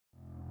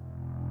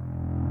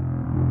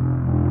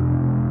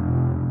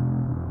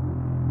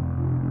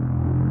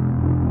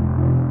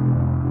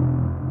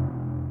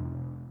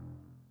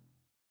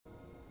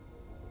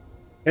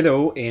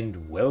Hello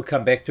and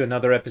welcome back to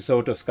another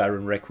episode of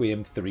SKYRIM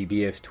Requiem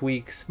 3BF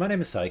Tweaks. My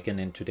name is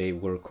Syken and today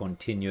we're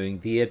continuing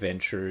the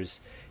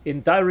adventures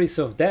in Diaries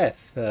of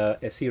Death,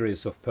 a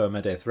series of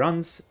permadeath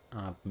runs.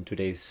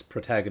 Today's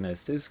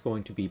protagonist is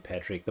going to be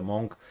Patrick the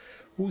Monk,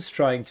 who's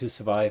trying to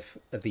survive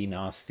the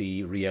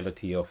nasty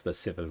reality of the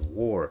Civil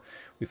War.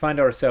 We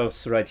find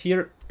ourselves right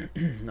here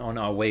on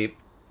our way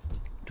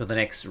to the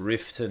next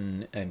Rift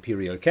and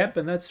Imperial camp,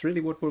 and that's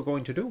really what we're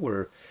going to do.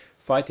 We're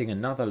fighting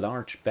another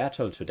large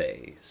battle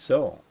today.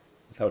 So,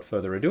 without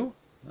further ado,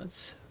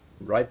 let's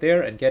right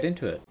there and get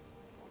into it.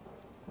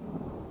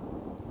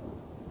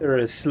 There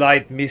is a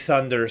slight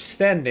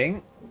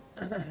misunderstanding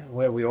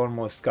where we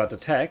almost got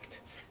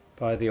attacked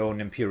by the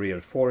own Imperial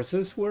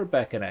forces. We're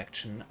back in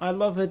action. I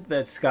love it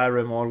that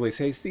Skyrim always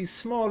has these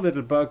small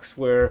little bugs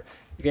where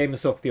the game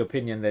is of the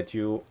opinion that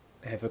you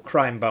have a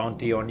crime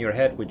bounty on your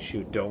head, which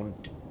you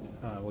don't,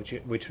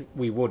 which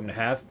we wouldn't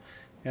have,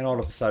 and all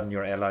of a sudden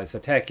your allies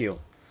attack you.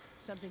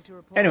 Something to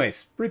report.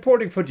 Anyways,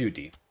 reporting for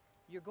duty.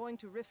 You're going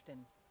to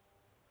Riften.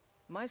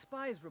 My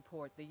spies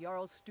report the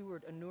Jarl's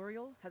steward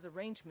Anuriel has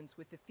arrangements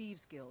with the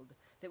Thieves Guild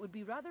that would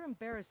be rather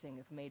embarrassing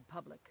if made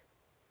public.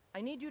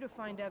 I need you to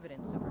find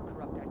evidence of her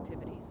corrupt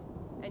activities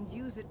and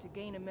use it to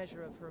gain a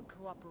measure of her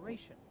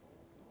cooperation.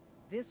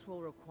 This will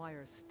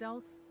require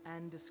stealth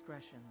and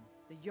discretion.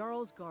 The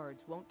Jarl's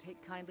guards won't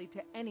take kindly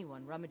to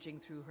anyone rummaging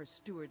through her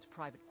steward's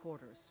private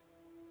quarters.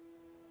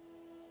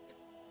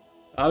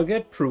 I'll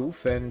get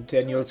proof and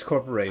Daniel's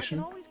cooperation.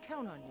 I can always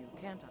count on you,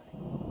 can't I?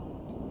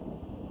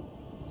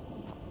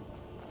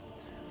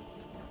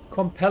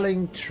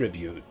 Compelling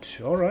tribute.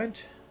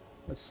 Alright,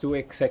 let's do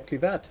exactly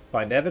that.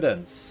 Find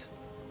evidence.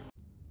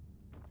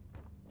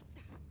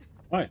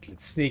 Alright,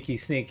 let's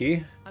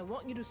sneaky. I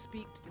want you to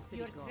speak to the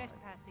city guard.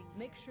 Trespassing.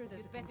 Make sure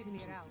there's a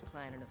contingency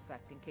plan in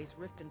effect in case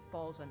Riften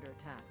falls under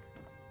attack.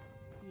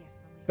 Yes,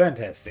 my lady.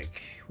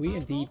 Fantastic. We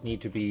indeed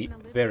need to be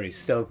very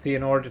stealthy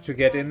in order to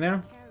get in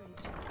there.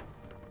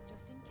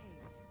 Just in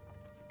case.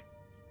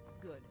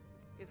 Good.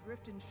 If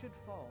Riften should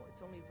fall,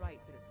 it's only right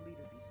that its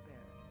leader be spared.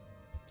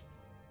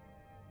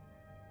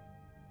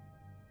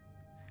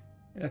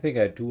 I think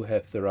I do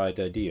have the right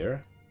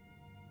idea.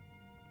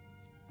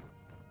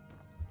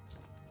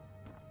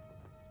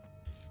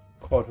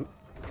 Court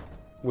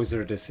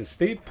wizard is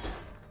asleep.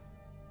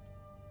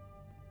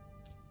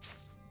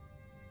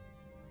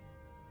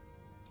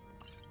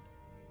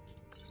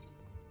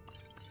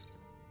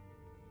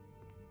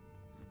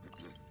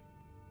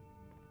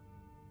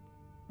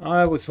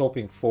 I was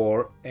hoping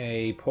for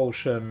a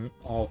potion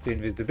of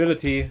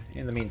invisibility.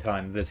 In the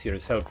meantime, this here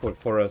is helpful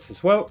for us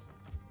as well.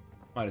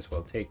 Might as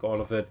well take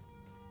all of it.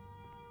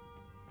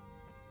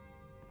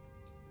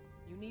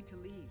 You need to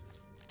leave.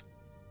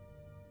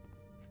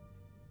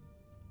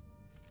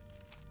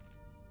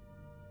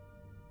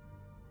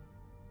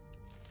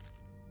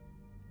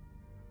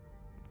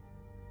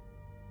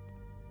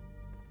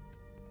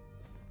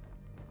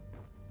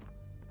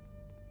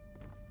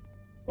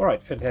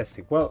 Alright,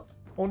 fantastic. Well,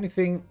 only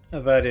thing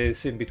that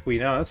is in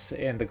between us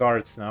and the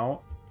guards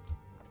now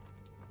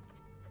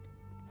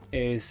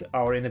is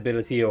our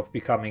inability of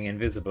becoming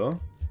invisible.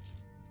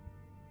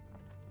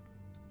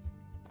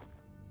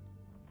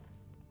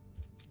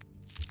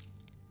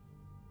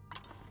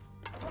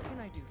 What can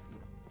I do for you?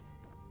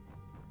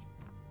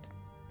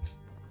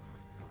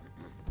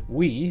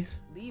 We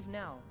Leave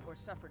now or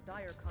suffer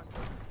dire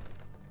consequences.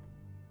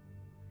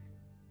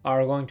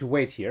 are going to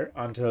wait here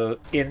until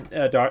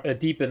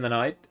deep in the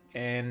night,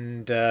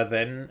 and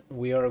then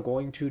we are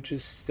going to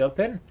just stealth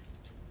in.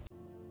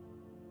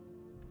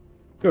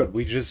 Good,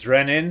 we just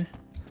ran in,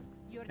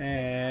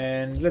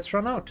 and let's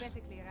run out. Better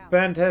clear out.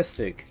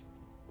 Fantastic.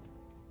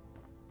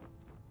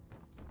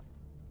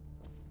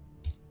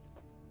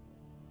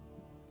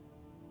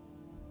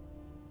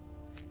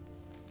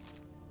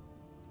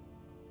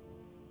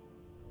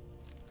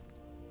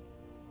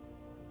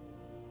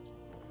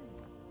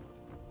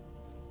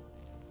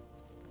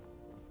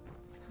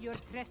 You're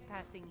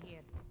trespassing here.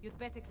 You'd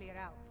better clear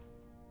out.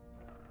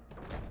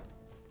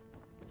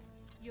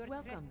 You're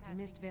Welcome to trespassing.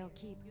 Mistvale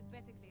Keep. You'd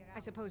better clear out. I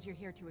suppose you're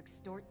here to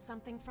extort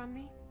something from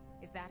me?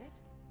 Is that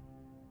it?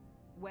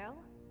 Well,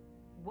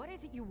 what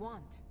is it you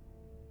want?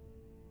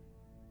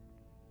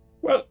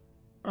 Well,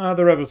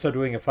 the rebels are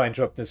doing a fine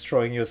job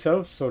destroying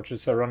yourself.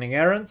 Soldiers are running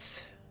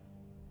errands.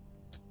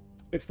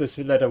 If this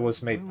letter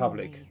was made Ruin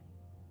public. me.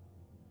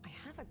 I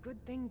have a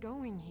good thing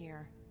going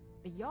here.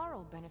 The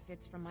Jarl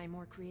benefits from my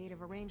more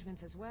creative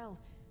arrangements as well,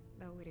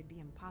 though it'd be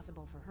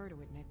impossible for her to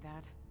admit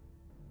that.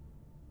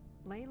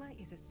 Layla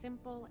is a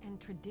simple and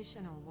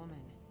traditional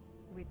woman,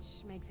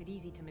 which makes it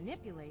easy to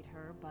manipulate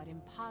her, but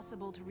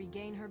impossible to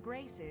regain her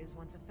graces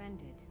once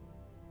offended.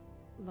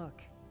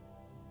 Look,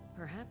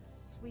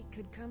 perhaps we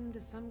could come to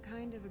some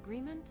kind of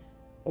agreement?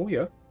 Oh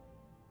yeah.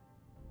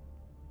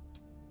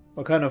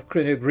 What kind of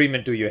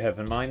agreement do you have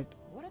in mind?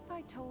 What if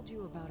I told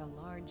you about a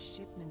large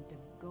shipment of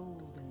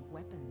gold and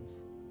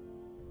weapons?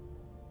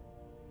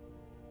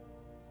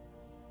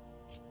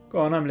 Go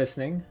on, I'm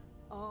listening.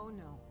 Oh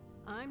no,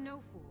 I'm no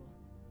fool.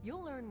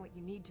 You'll learn what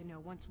you need to know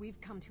once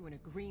we've come to an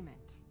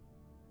agreement.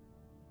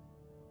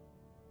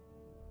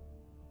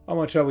 How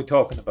much are we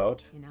talking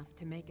about? Enough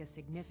to make a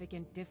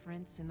significant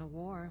difference in the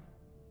war.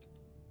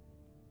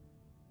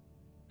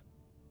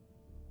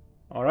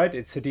 Alright,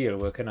 it's a deal.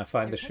 Where can I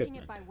find They're the taking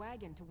shipment? it by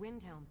wagon to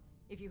Windhelm.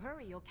 If you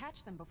hurry, you'll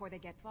catch them before they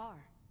get far.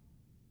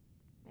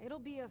 It'll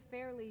be a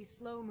fairly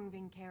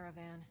slow-moving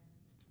caravan.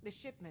 The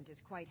shipment is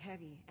quite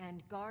heavy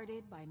and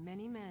guarded by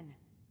many men.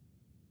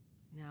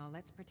 Now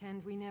let's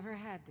pretend we never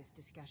had this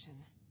discussion.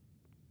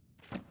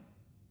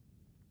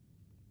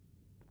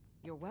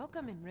 You're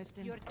welcome in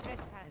Riften, You're as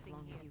trespassing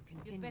long here. as you You'd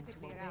continue better to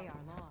clear obey out.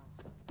 our laws.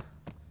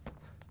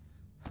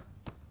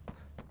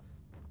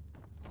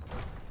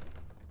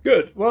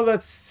 Good. Well,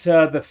 that's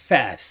the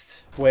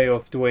fast way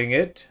of doing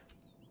it.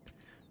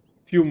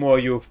 Few more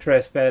you've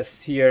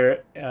trespassed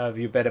here.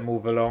 You better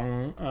move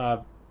along.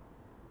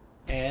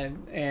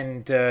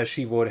 And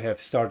she would have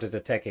started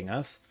attacking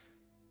us.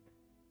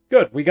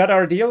 Good. We got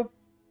our deal.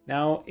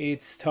 Now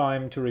it's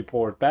time to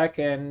report back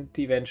and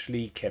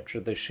eventually capture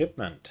the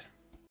shipment.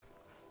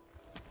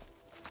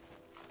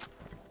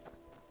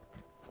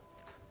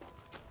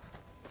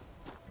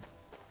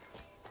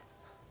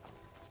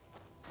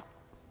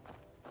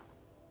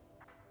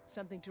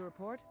 Something to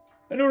report?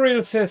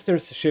 Anuriel says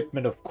there's a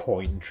shipment of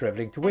coin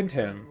traveling to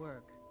Windhelm. Excellent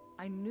work.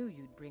 I knew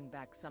you'd bring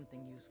back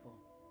something useful.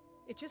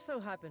 It just so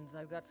happens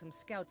I've got some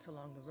scouts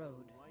along the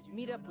road.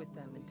 Meet up with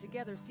them and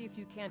together see if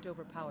you can't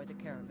overpower the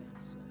caravan.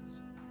 To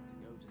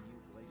go to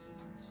new places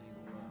and see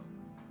the world.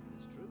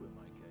 It's true in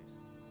my case.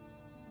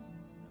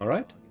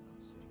 Alright.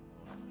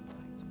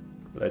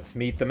 Let's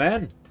meet the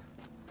man.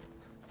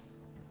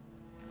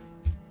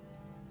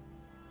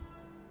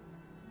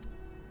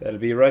 That'll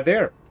be right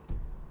there.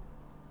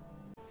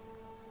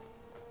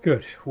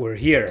 Good, we're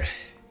here.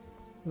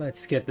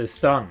 Let's get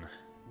this done.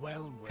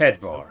 Well,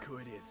 Hedvar. look who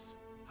it is.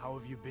 How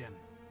have you been?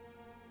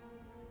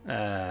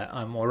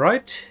 I'm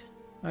alright,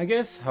 I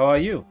guess. How are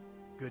you?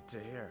 Good to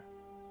hear.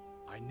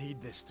 I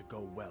need this to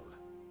go well.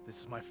 This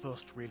is my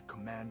first real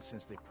command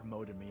since they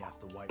promoted me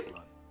after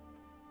Whiterun.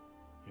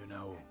 You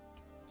know,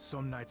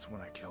 some nights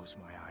when I close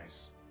my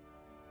eyes,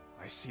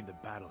 I see the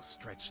battle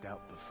stretched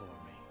out before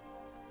me,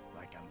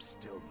 like I'm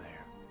still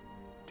there.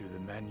 Do the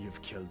men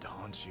you've killed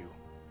haunt you?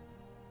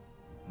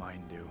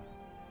 Mine do.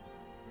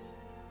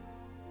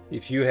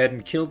 If you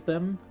hadn't killed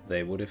them,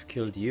 they would have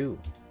killed you.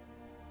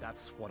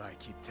 That's what I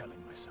keep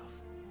telling myself.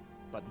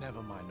 But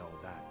never mind all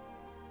that.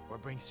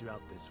 What brings you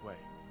out this way?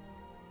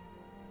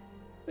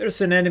 There's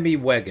an enemy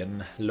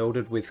wagon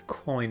loaded with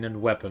coin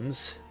and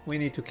weapons. We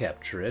need to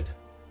capture it.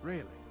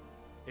 Really?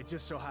 It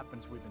just so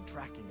happens we've been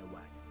tracking a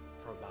wagon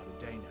for about a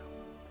day now.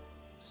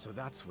 So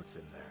that's what's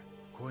in there.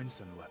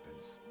 Coins and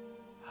weapons.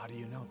 How do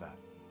you know that?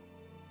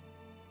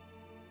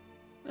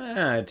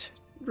 It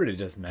really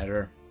doesn't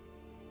matter.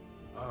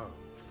 Oh,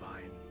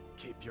 fine.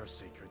 Keep your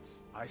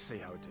secrets. I see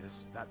how it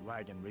is. That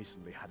wagon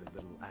recently had a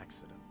little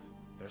accident.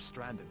 They're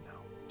stranded now,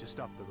 just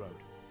up the road.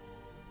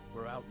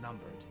 We're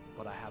outnumbered,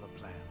 but I have a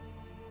plan.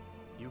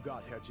 You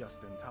got here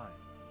just in time.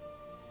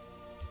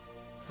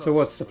 So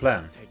what's the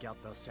plan? First, we'll take out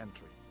the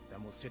sentry,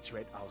 then we'll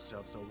situate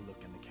ourselves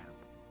overlooking the camp.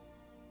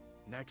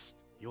 Next,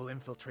 you'll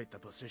infiltrate the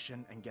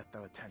position and get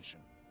their attention,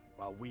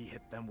 while we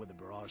hit them with a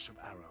barrage of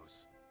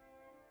arrows.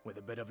 With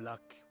a bit of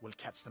luck, we'll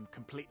catch them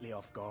completely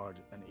off guard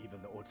and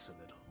even the odds a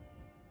little.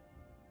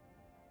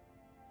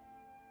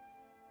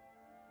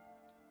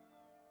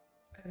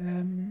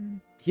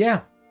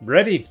 Yeah,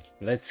 ready.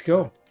 Let's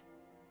go.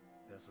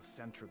 There's a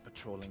sentry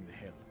patrolling the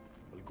hill.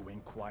 We'll go in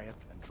quiet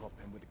and drop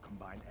him with a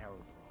combined arrow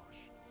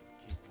barrage.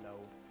 Keep low,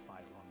 fire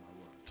on my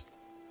word.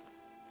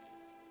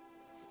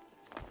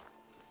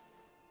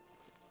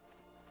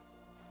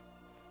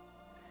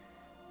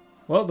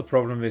 Well, the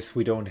problem is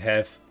we don't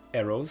have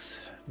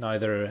arrows.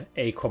 Neither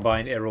a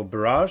combined arrow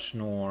barrage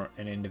nor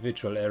an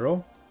individual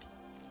arrow.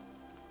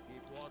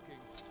 Keep walking.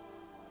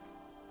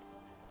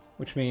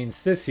 Which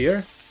means this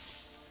here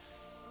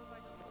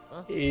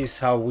is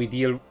how we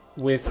deal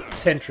with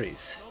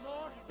sentries.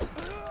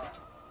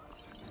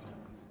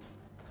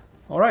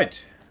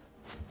 Alright.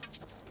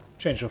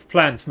 Change of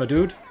plans, my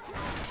dude.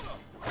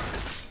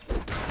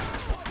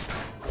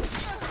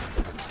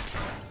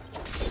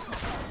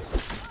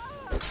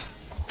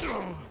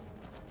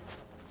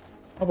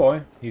 Oh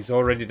boy, he's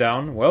already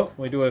down. Well,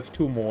 we do have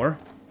two more.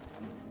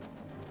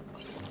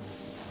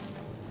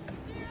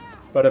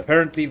 But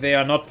apparently they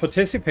are not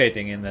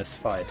participating in this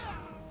fight.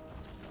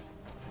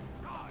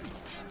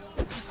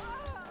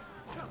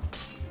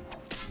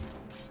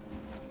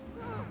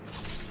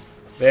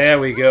 There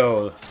we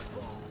go.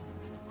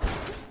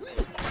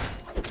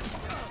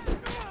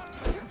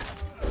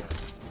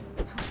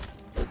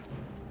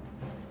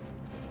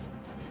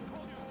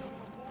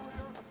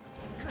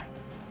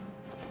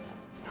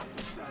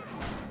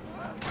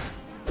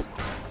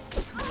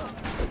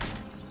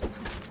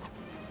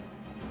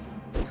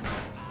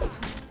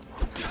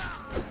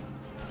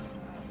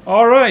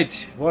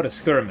 Alright, what a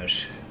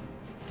skirmish.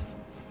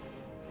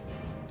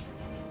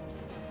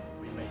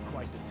 We made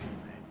quite the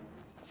team,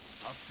 eh?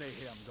 I'll stay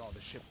here and guard the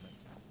shipment.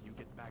 You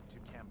get back to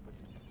camp with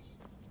the news.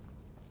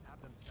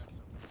 Have them send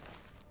something.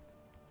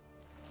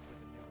 With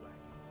a new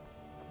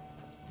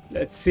wagon.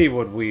 Let's see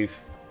what we've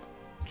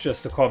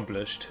just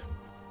accomplished.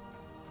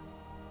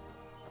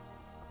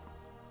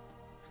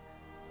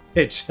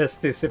 It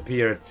just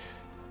disappeared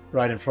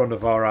right in front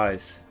of our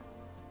eyes.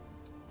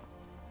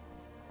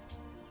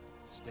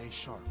 Stay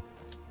sharp.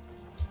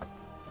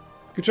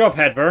 Good job,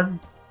 Hedvern.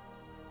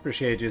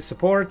 Appreciate your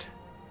support.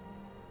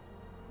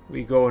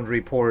 We go and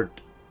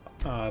report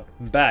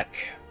back.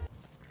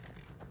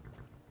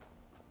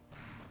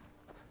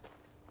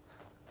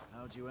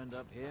 How'd you end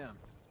up here?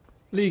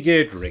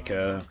 Legate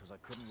Ricker.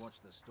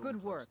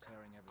 Good work.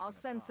 I'll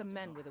send some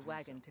men with a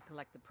wagon to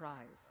collect the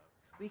prize.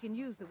 We can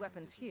use the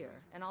weapons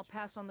here, and I'll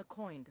pass on the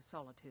coin to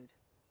Solitude.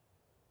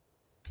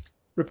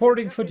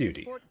 Reporting for Prep is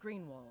duty. Fort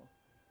Greenwall.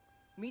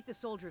 Meet the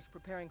soldiers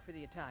preparing for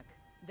the attack,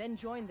 then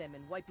join them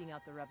in wiping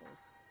out the rebels.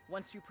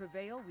 Once you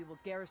prevail, we will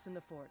garrison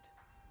the fort.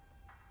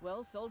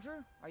 Well,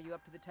 soldier, are you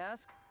up to the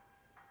task?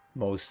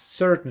 Most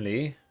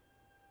certainly.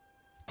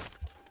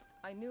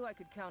 I knew I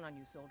could count on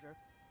you, soldier.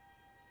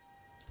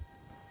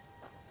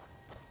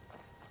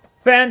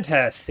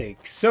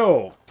 Fantastic.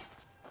 So,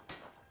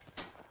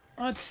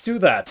 let's do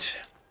that.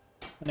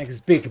 The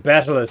next big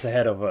battle is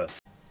ahead of us.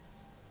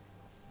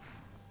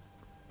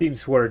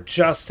 Seems we're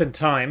just in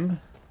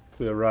time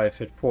to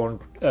arrive at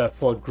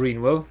Fort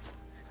Greenwell.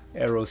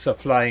 Arrows are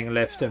flying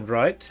left and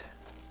right.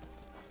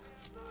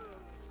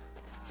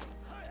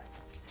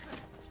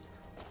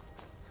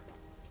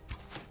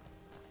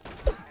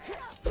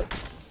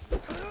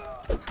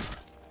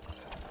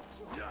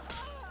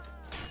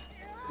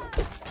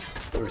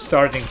 We're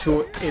starting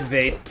to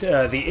invade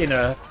the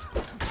inner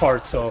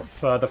parts of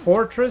the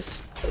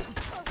fortress.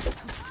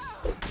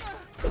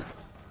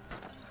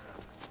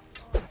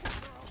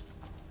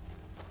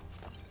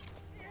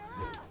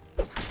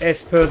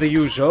 As per the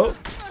usual,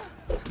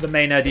 the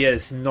main idea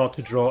is not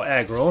to draw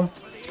aggro.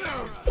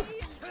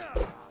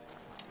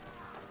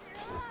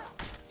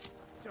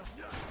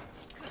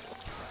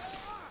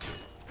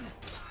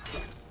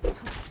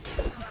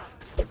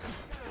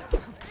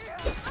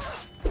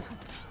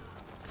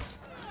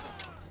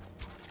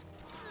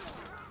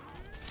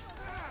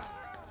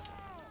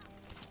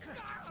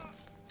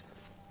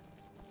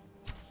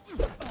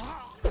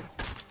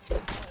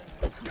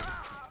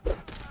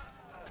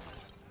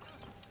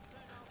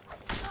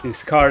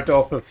 Discard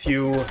off a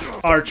few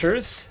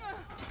archers.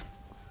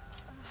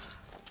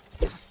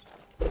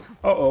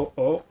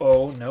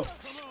 Oh, no.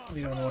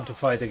 We don't want to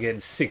fight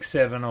against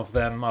 6-7 of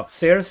them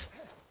upstairs.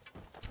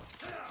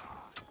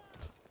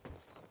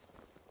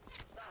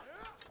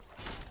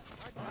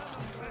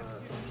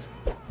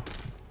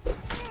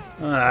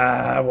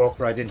 Ah, I walked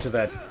right into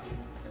that.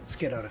 Let's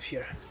get out of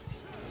here.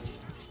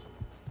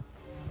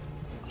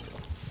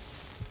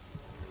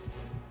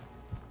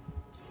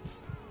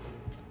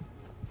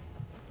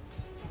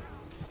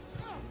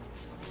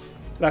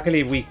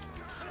 Luckily, we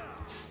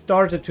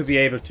started to be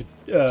able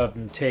to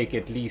take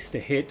at least a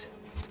hit.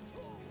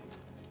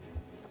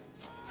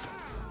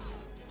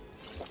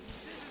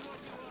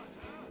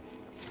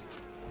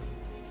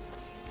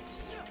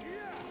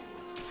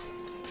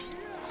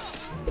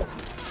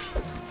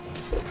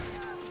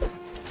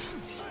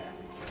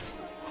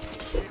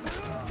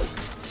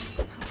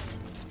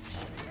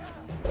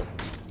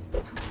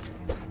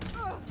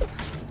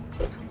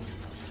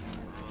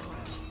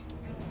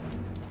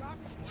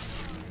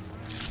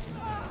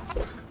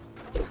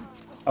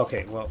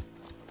 Okay, well,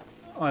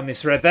 I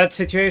misread that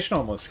situation,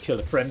 almost killed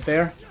a friend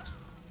there.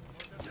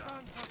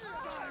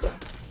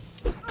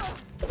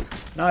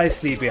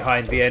 Nicely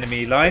behind the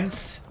enemy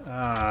lines.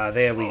 Ah,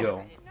 there we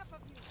go.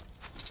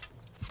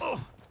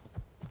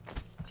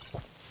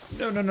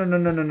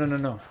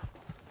 No.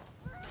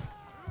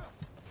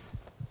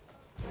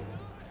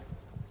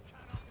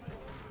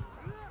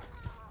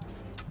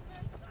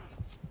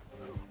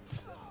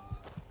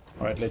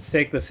 Alright, let's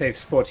take the safe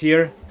spot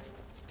here.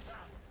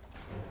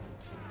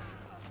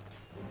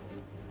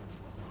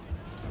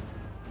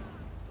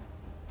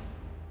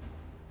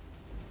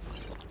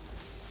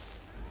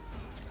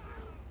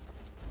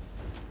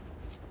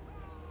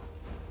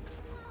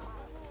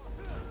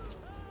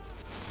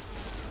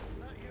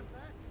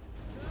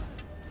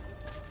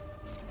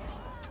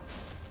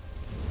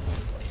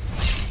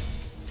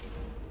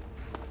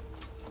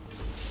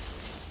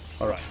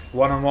 Alright,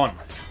 one-on-one.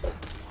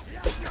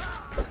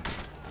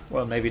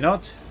 Well, maybe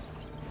not.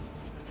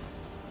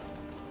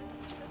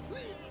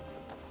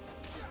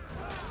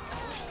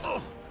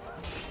 Oh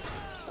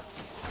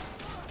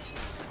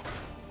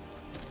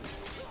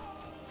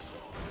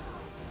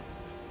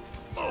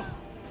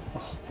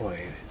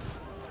boy.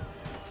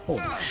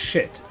 Holy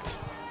shit.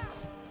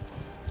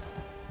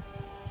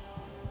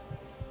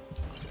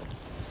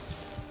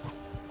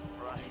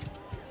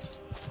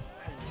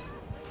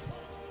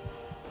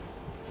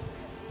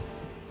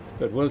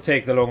 But we'll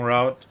take the long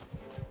route.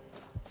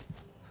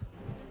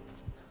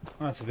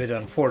 That's a bit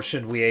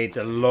unfortunate. We ate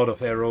a lot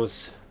of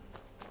arrows.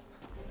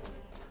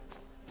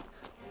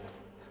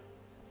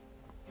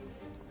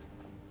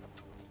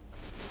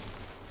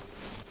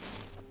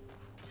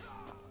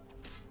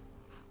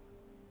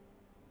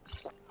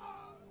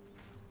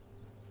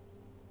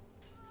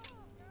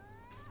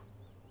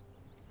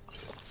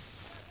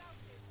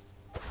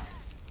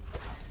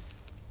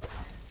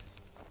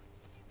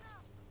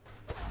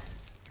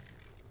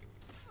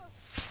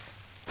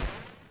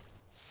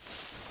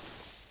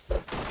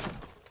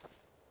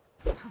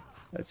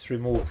 Let's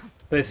remove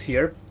this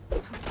here,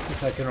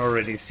 because I can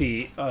already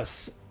see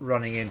us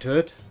running into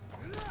it.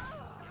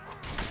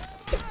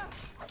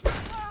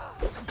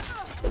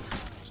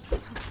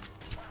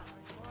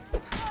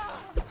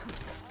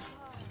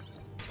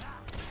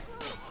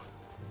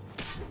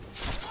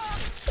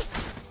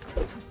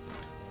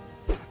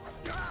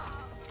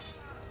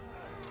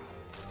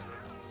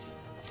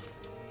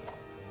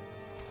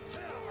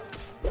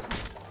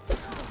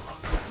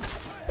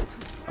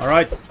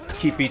 Alright,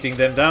 keep beating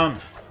them down.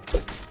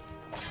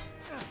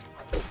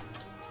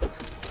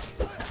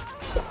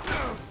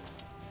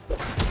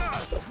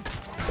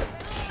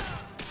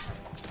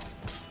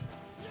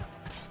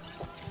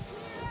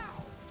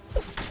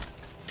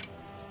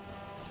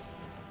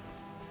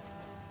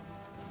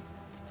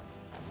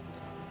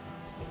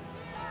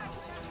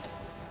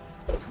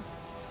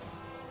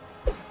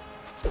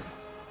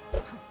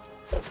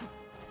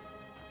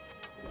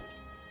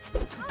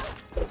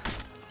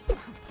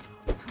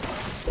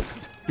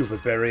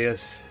 Stupid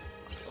barriers.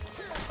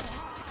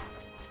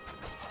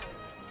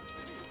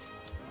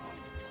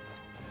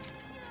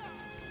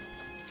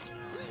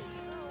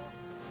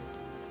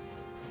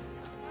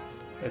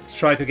 Let's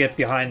try to get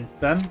behind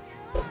them.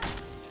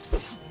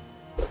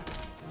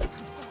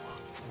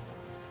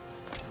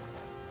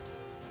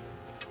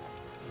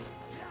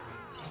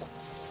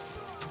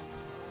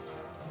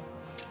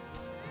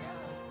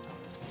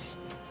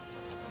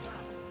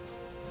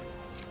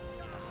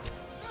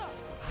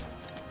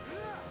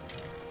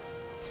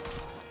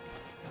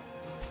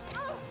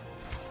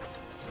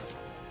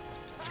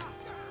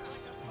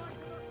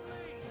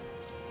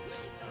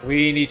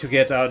 We need to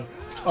get out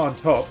on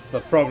top. The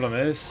problem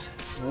is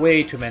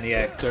way too many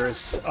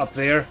actors up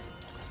there.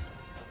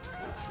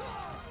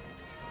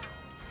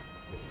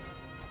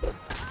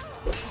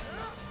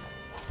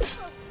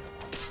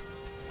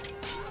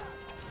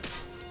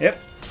 Yep,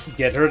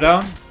 get her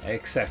down.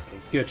 Exactly.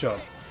 Good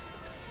job.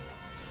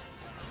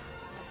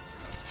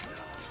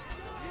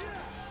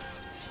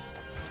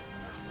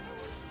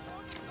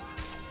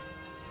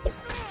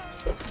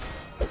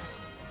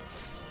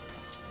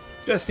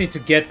 Just need to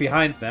get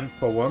behind them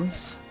for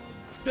once.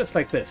 Just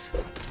like this.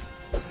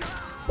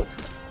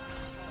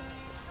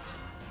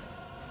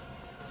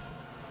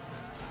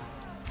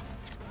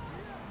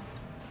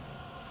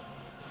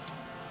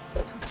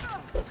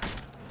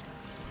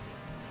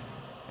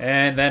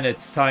 And then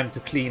it's time to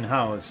clean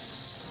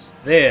house.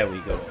 There we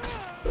go.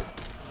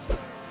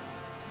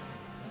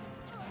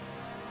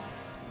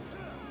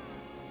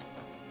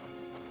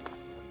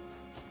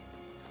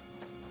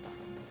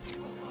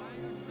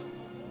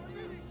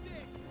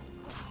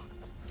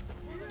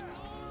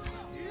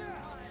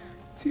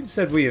 Seems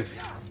that we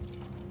have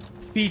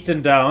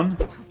beaten down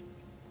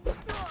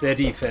their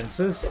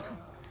defenses.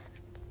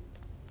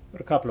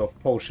 Got a couple of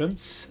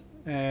potions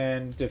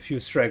and a few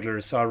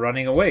stragglers are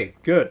running away.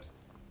 Good.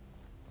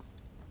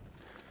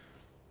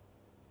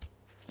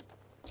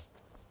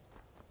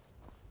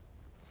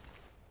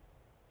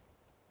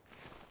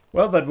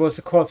 Well, that was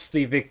a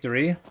costly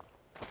victory.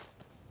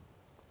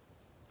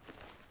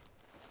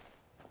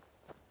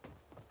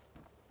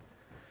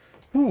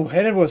 Ooh,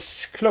 and it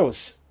was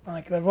close.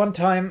 Like that one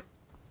time,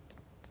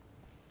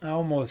 I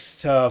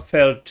almost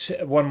felt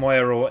one more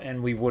arrow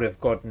and we would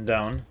have gotten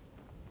down.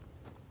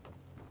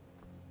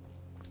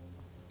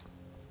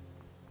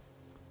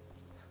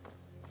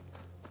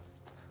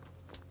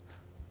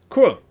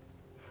 Cool.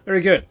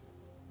 Very good.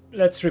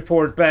 Let's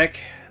report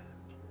back.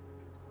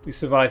 We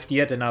survived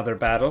yet another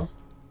battle.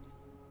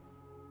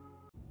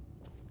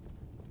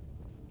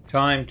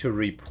 Time to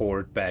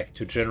report back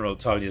to General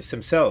Tullius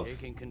himself.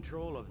 Taking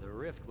control of the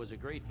rift was a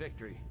great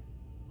victory.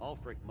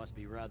 Ulfric must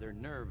be rather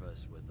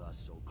nervous with us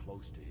so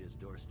close to his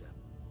doorstep.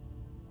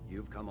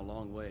 You've come a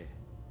long way.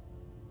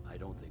 I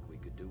don't think we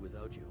could do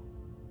without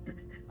you.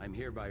 I'm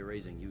hereby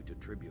raising you to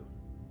tribune.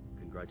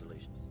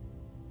 Congratulations.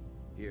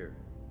 Here,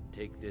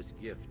 take this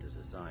gift as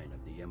a sign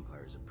of the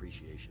Empire's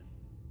appreciation.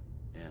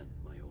 And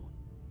my own.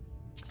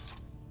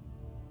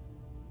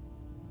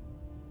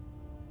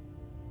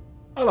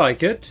 I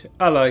like it.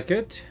 I like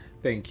it.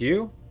 Thank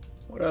you.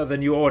 What are the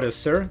new orders,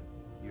 sir?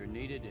 You're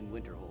needed in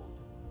Winterhold.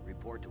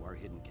 Report to our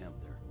hidden camp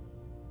there.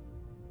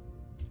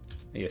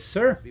 Yes,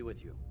 sir. Be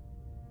with you.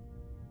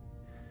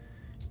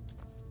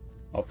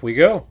 Off we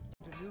go.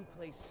 To new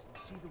places and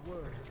see the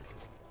world.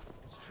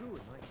 It's true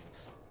in my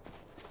case.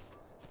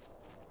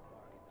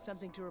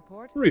 Something to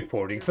report?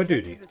 Reporting Your for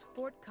duty. objective is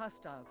Fort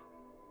Kostov.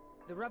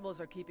 The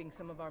rebels are keeping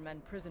some of our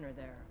men prisoner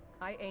there.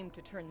 I aim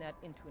to turn that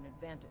into an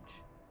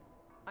advantage.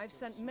 I've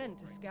sent men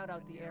to scout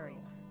out the area.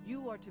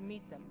 You are to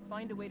meet them,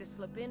 find a way to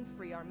slip in,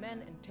 free our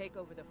men, and take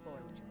over the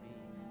fort.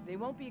 They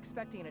won't be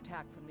expecting an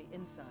attack from the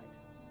inside.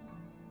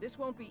 This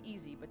won't be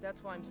easy, but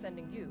that's why I'm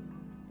sending you.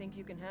 Think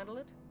you can handle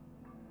it?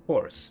 Of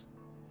course.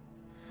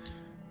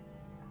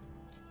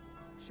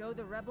 Show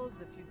the rebels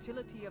the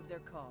futility of their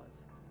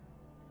cause.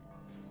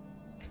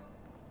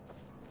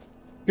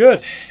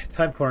 Good.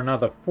 Time for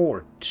another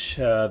fort.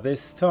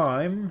 This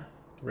time,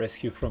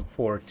 rescue from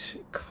Fort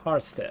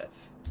Karstev.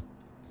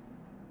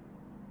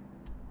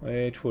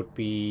 Which would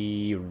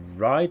be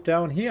right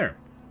down here.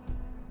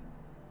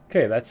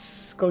 Okay,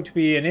 that's going to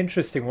be an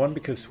interesting one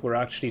because we're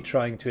actually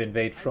trying to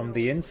invade from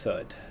the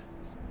inside.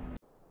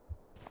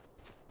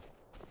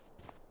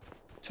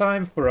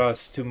 Time for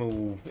us to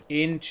move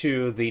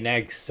into the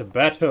next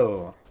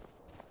battle.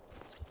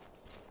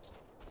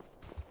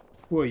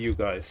 Who are you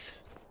guys?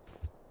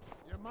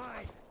 You're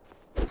mine.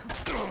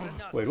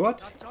 Wait, what?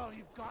 That's all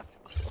you've got.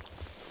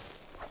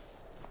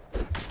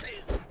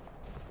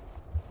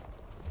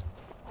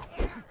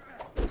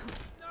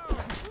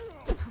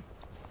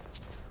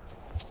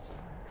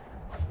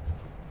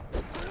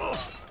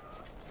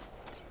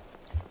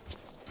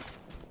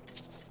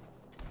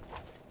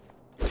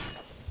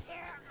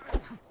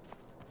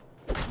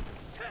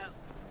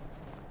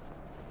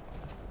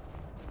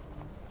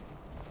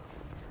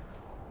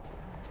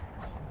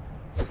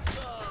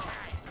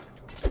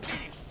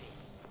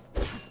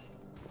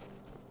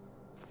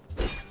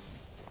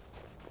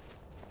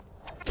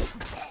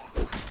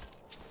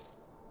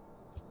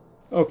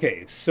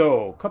 Okay,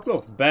 so a couple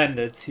of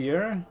bandits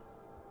here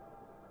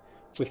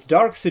with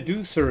Dark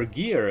Seducer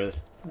gear.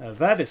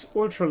 That is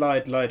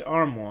ultralight light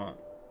armor.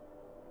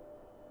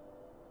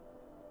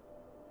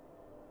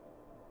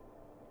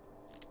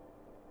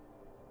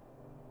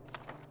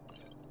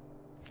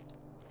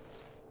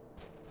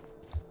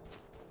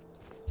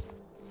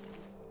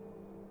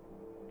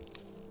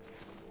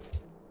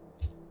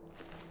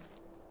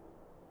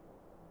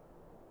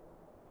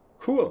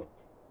 Cool.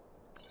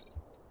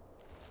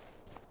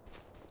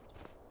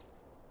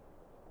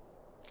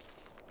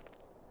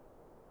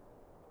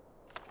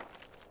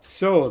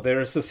 So,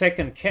 there's a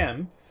second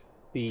camp,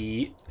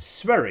 the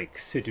SKYRIM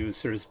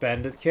Seducer's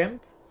Bandit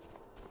Camp,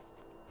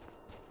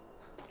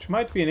 which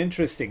might be an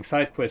interesting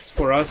side quest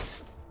for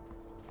us.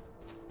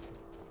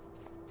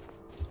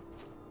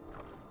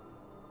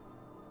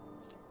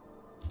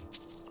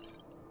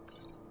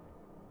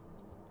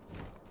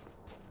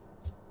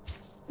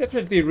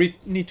 Definitely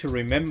need to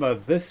remember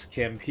this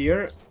camp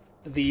here.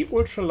 The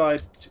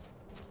ultralight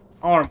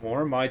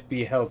armor might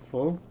be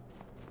helpful.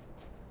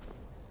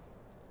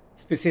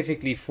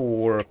 Specifically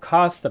for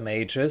caster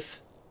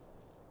mages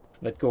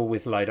that go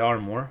with light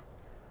armor.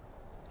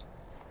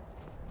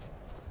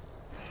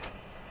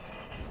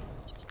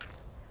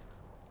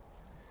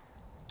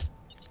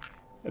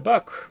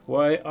 Buck,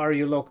 why are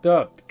you locked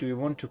up? Do you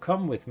want to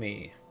come with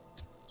me?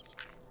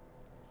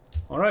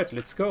 Alright,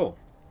 let's go.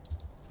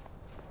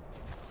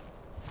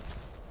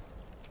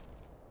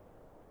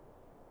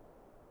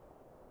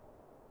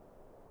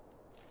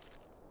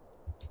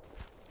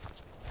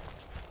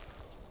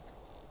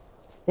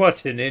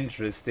 What an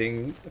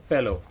interesting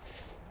fellow.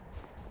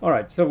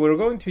 Alright, so we're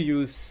going to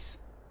use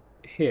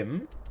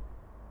him.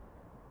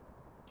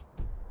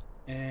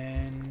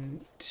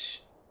 And...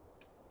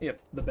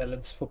 yep, the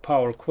balance for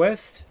power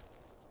quest.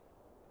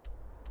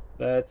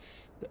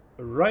 That's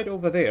right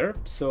over there.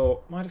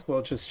 So, might as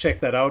well just check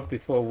that out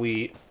before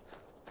we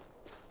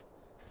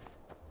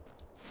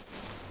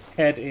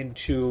head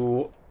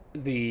into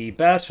the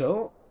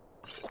battle.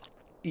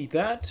 Eat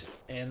that,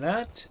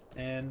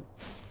 and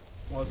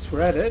whilst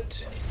we're at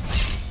it,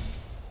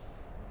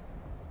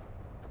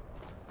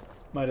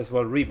 might as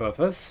well rebuff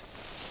us.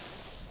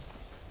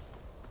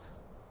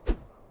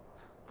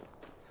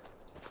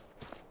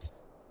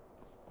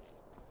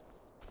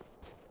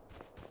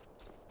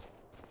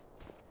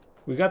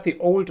 We got the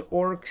old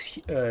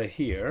orcs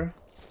here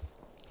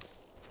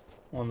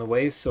on the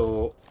way,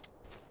 so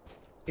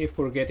if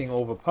we're getting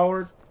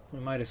overpowered, we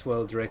might as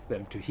well direct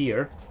them to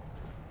here.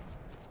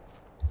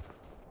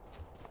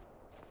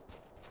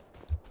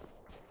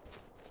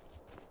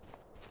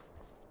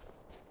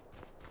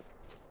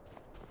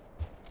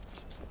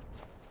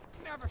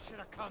 Never should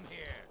have come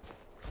here.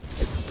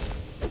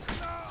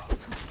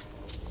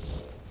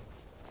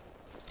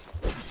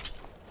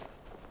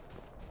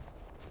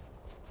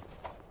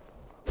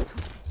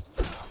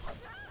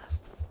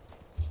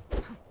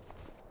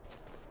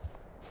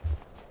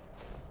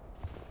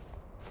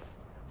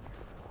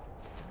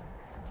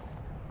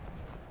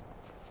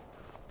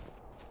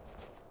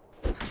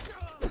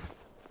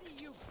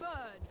 See you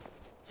burn.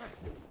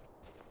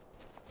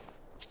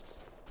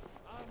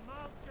 I'll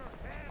mount your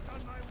head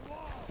on my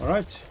wall. All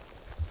right.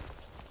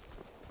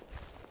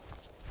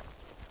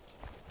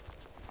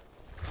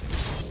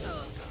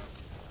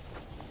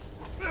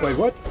 Wait,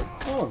 what?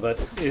 Oh, that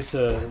is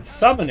a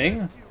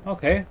summoning.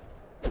 Okay.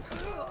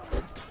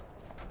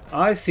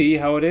 I see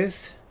how it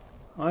is.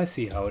 I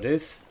see how it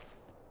is.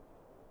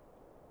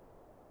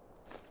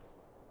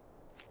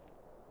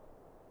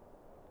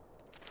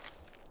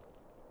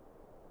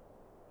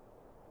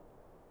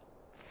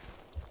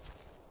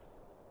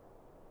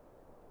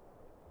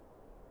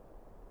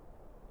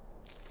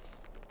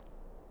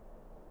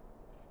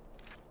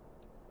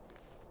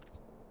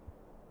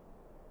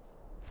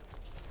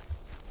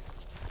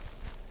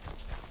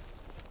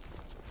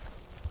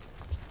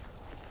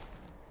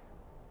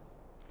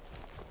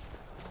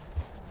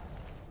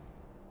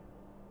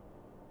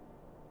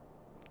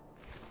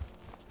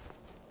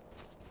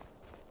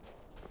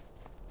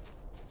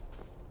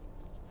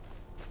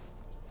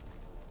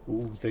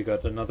 Ooh, they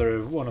got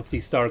another one of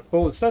these dark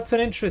bows. That's an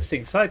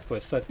interesting side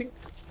quest. I think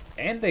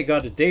And they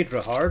got a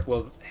Daedra Heart.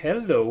 Well,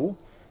 hello.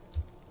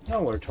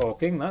 Now we're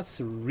talking. That's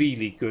a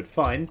really good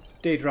find.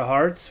 Daedra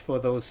Hearts, for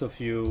those of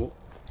you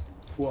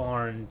who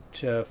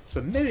aren't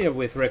familiar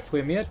with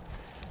Requiem yet,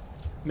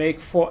 make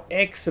for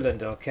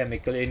excellent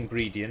alchemical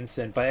ingredients.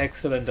 And by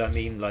excellent, I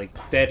mean like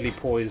deadly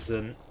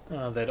poison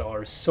that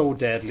are so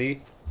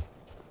deadly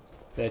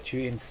that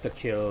you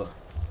insta-kill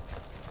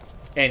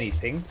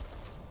anything.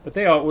 But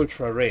they are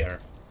ultra rare.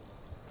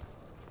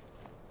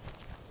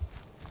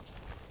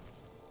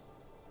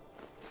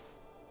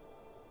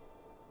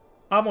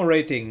 Armor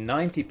rating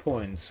 90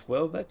 points.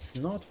 Well, that's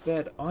not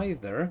bad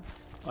either.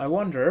 I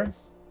wonder,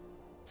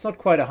 it's not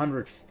quite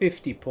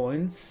 150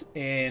 points,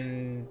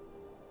 and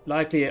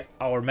likely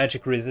our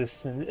magic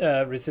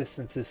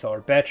resistances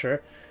are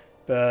better,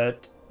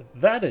 but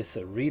that is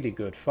a really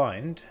good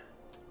find.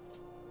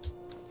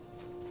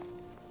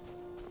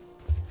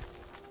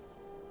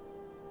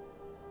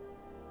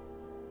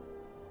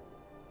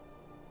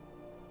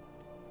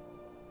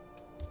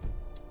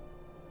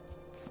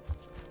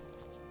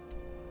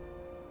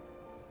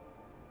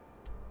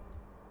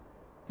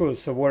 Cool,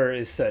 so where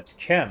is that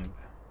camp?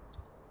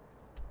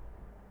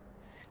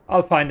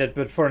 I'll find it,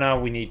 but for now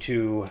we need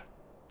to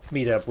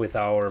meet up with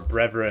our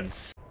brethren.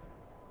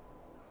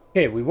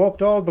 Okay, we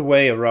walked all the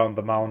way around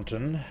the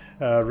mountain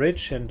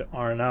ridge and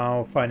are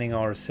now finding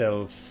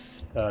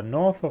ourselves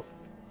north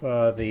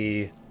of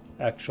the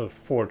actual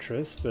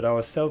fortress, but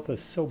our stealth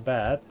is so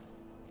bad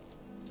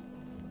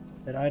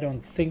that I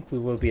don't think we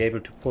will be able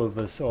to pull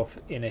this off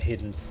in a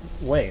hidden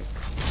way.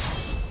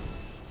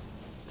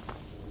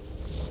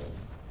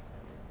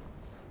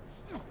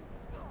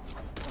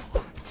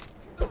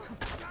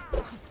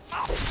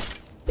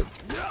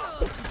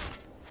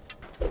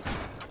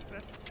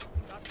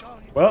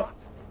 Well,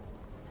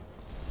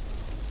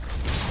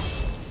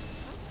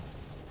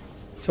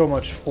 so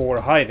much for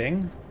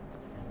hiding.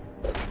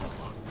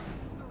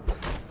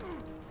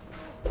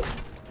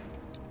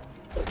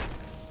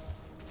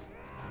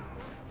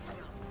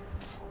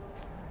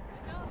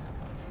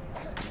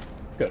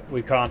 Good,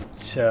 we can't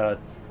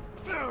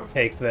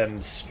take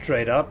them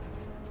straight up.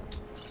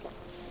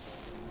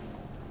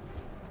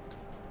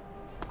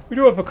 We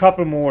do have a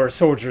couple more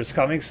soldiers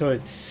coming, so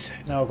it's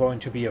now going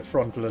to be a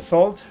frontal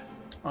assault.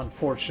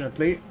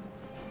 Unfortunately.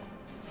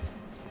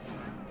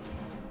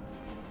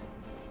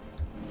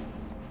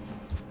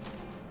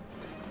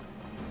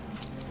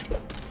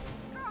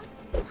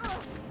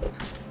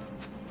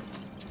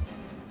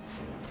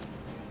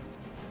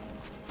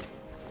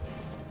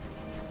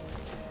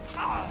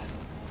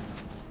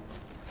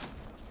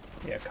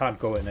 Yeah, can't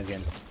go in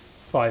against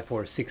 5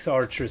 or 6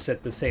 archers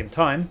at the same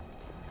time.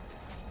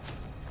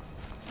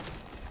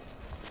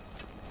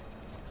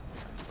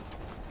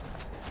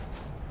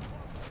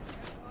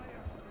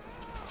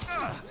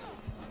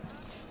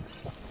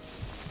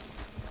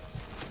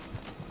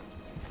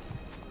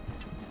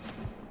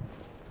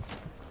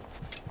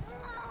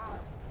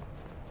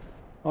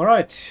 All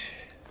right.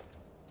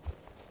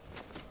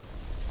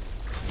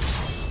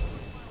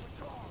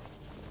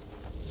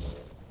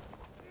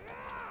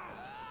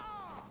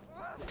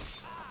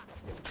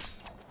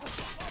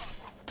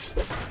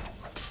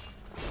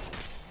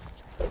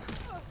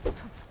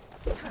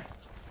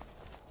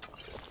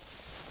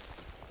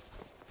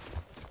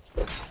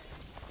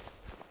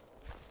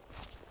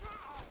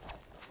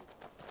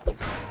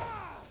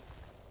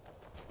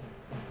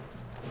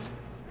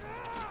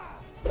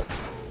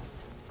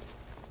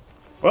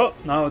 Well,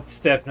 now it's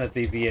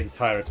definitely the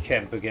entire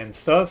camp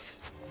against us.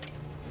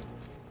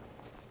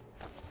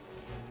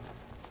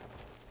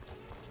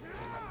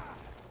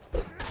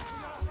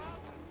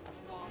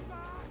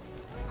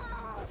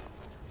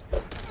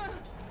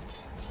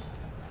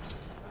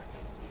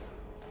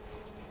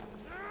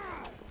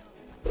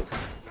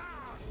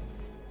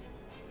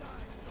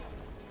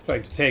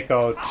 Trying to take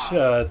out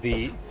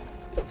the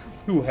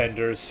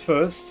two-handers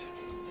first.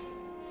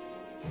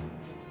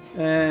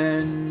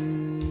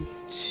 And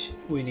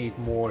we need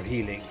more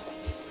healing.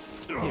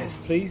 Yes,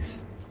 please.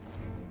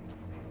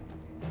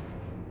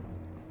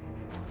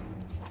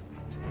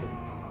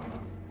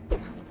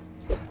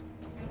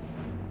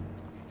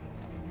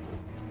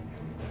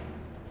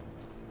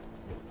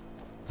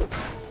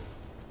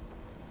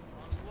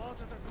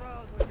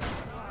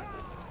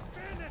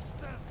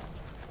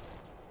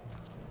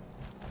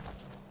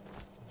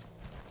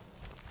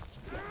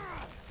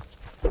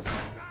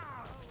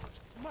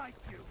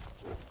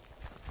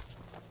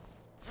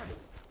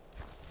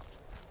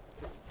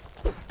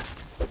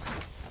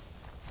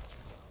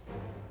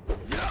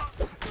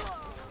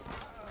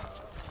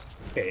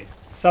 Okay,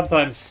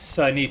 sometimes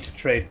I need to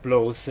trade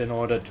blows in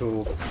order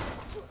to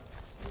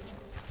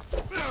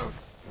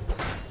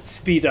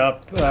speed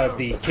up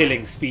the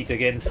killing speed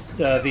against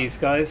these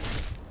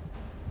guys.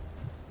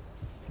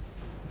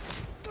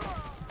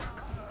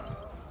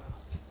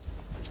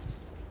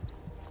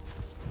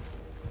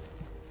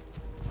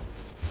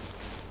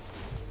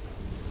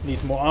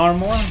 Need more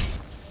armor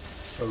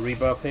for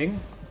rebuffing.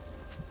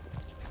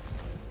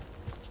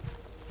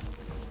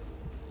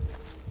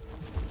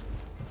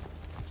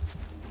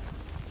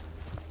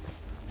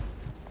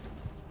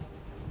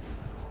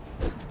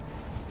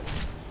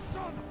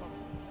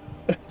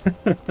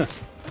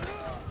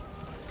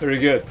 Very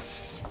good.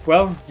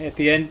 Well, at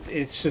the end,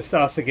 it's just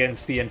us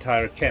against the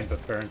entire camp,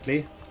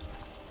 apparently.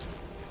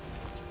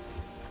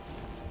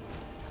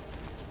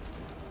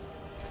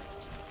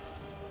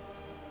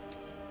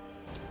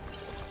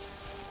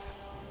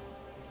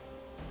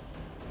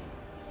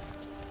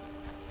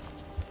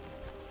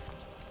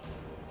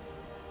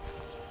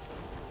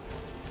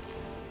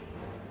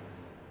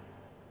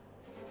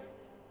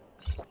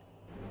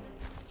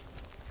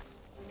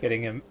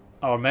 Getting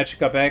our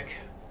magicka back.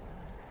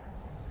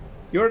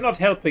 You're not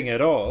helping at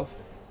all,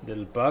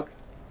 little bug.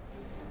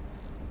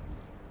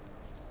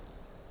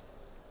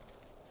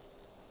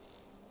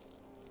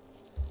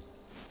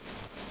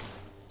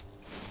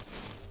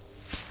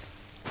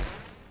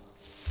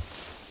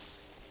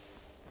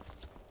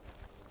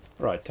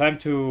 Right, time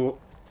to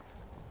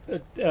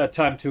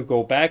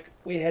go back.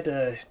 We had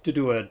to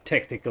do a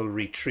tactical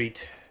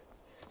retreat.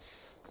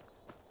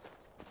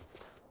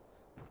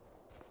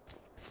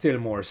 Still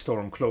more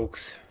storm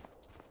cloaks.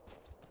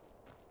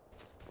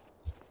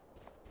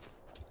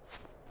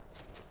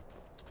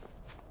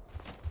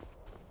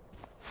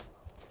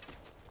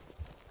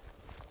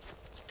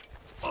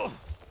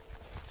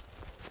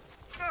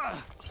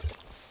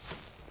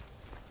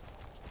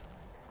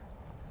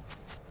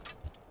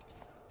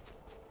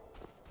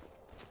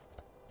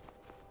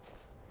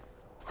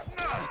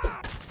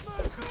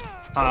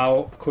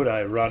 How could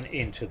I run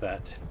into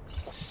that?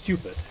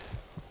 Stupid.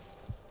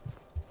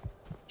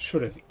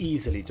 Should have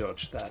easily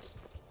dodged that.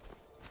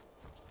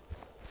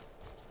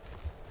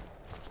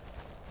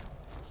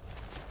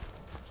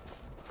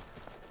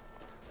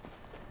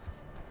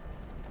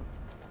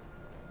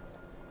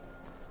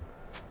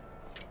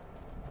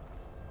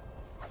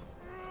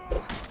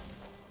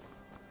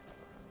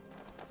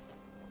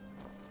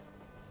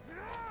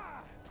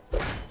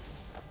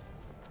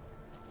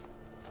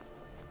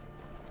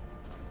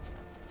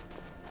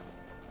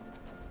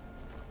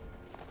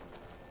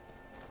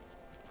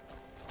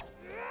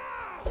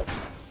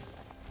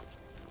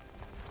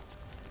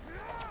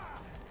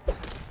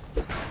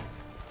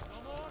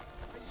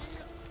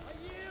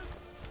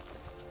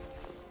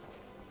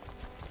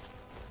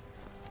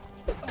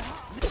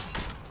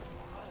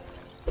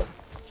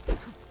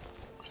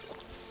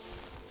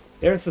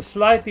 There's a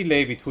slight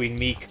delay between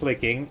me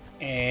clicking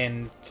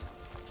and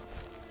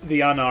the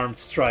unarmed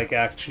strike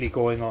actually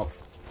going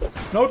off.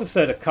 Notice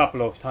that a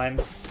couple of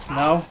times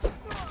now.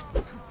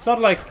 It's not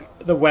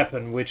like the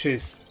weapon, which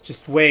is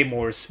just way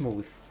more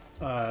smooth.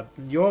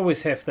 You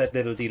always have that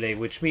little delay,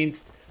 which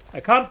means I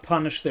can't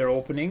punish their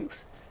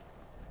openings.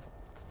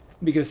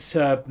 Because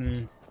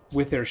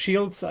with their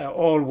shields, I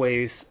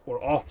always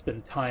or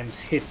oftentimes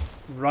hit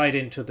right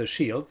into the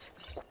shields.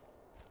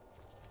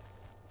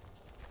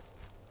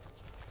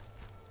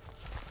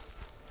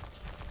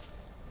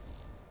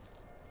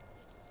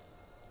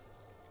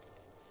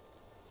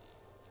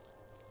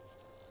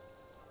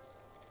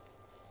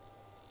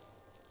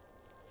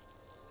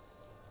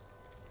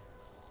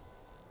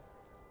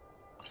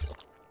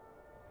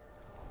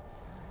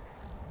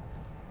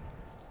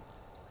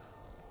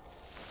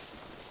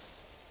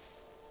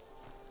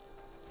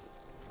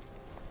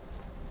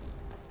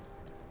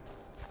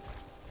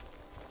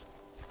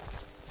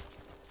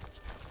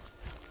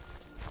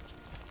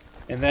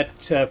 And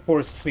that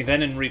forces me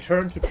then in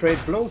return to trade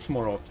blows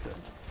more often.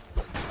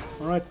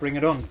 Alright, bring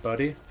it on,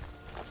 buddy.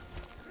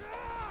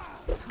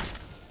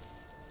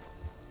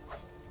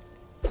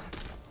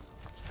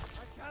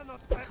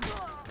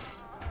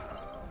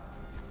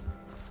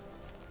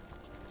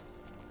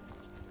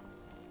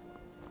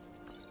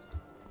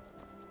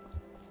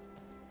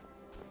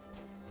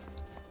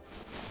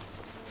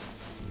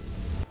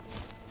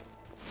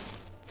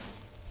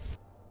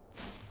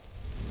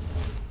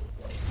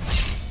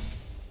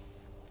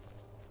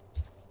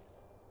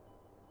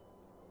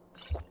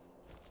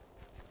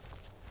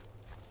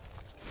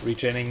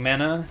 Regening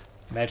mana,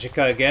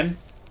 magicka again.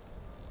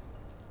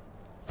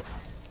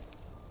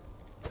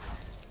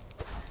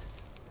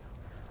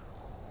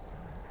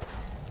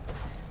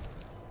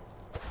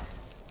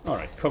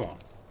 Alright, come on.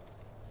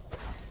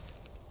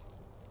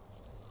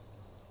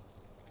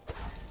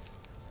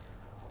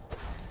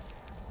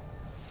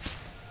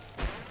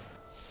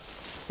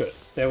 Good,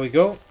 there we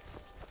go.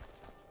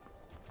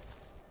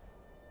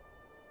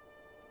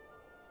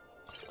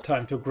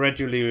 Time to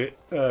gradually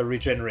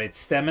regenerate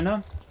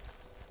stamina.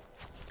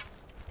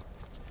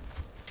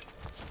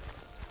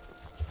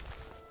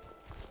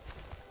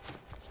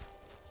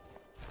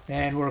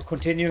 And we're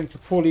continuing to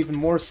pull even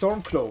more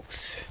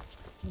Stormcloaks.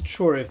 Not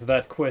sure if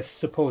that quest's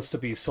supposed to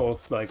be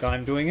solved like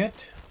I'm doing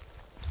it.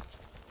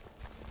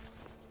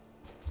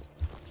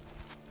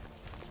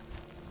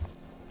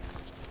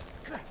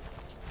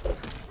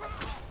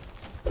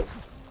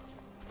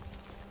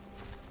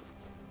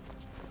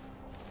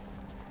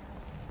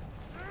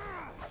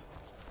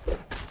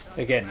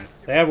 Again,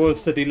 there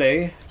was the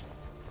delay.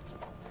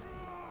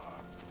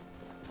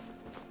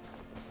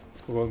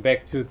 We're going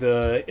back to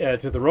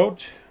the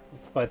road.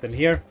 Let's fight them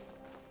here.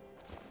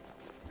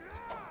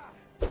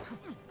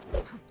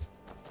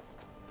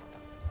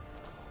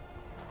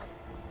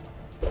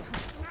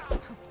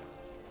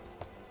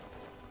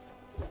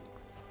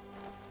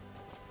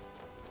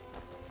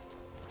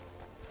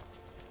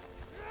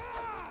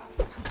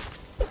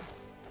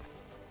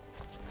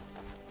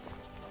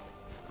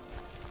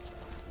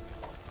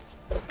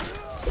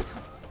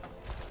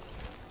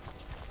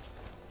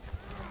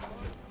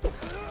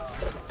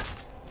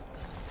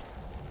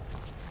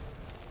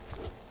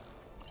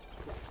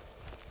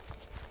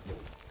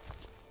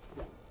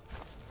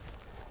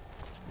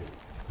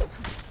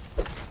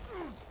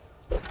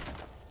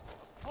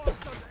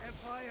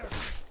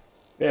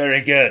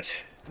 Very good.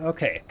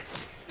 Okay.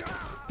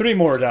 3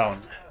 more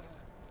down.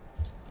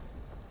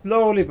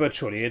 Slowly but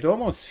surely. It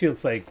almost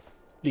feels like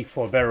League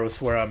 4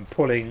 Barrows where I'm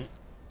pulling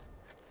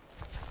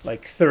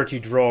like 30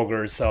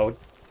 Draugrs out.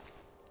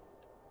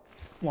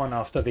 One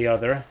after the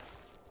other.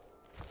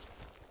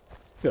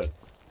 Good.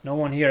 No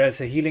one here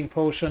has a healing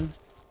potion.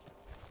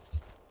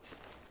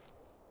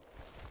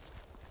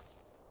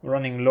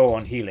 Running low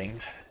on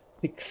healing.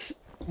 6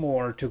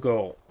 more to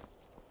go.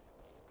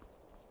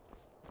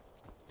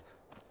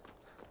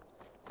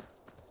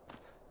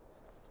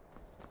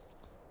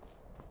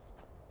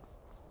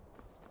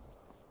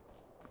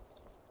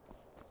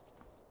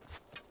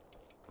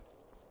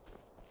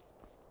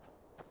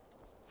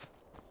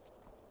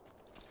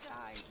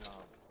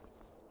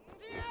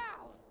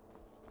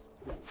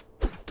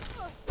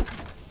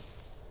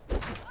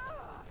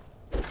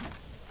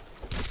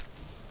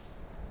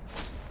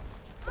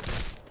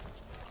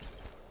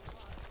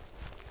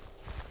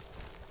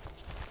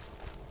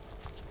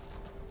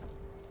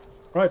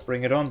 Right,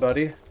 bring it on,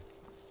 buddy.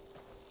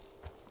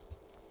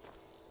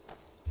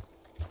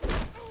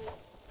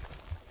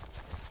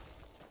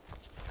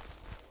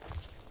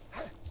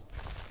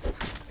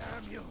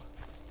 Damn you.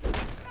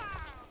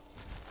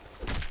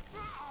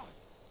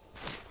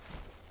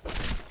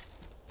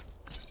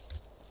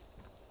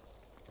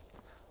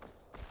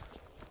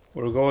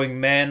 We're going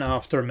man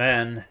after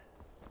man.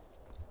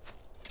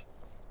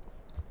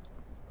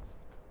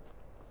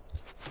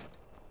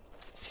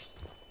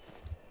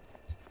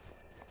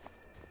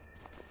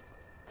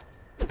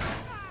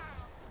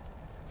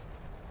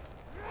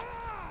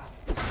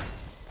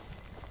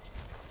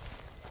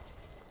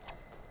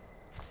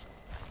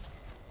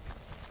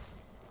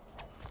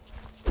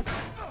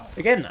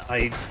 Again,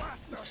 I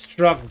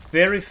struck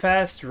very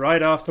fast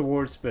right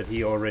afterwards, but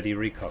he already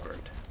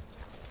recovered.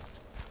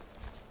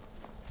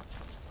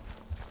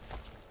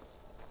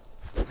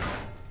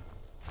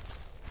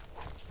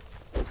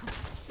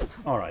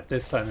 Alright,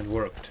 this time it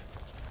worked.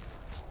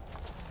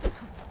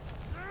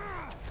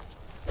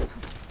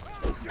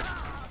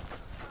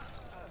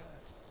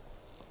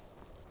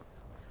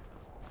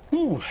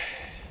 Whew.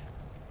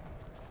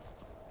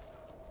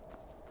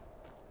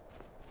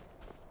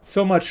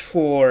 So much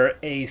for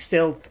a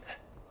stealth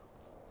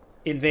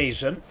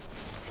invasion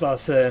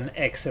plus an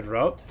exit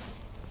route.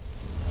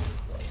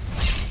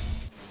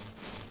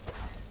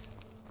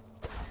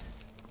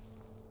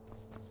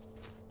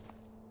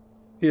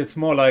 Feels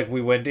more like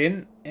we went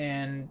in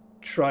and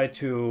tried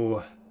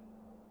to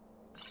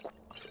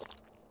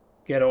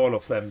get all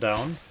of them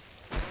down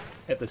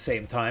at the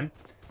same time.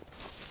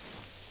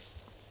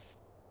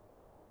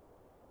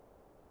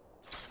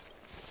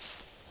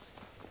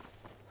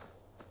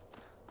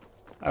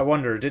 I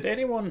wonder, did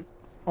anyone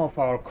of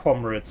our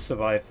comrades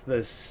survive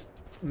this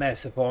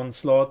massive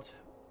onslaught?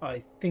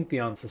 I think the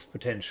answer is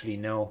potentially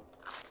no.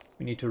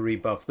 We need to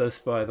rebuff this,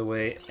 by the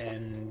way,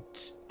 and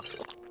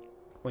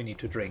we need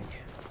to drink.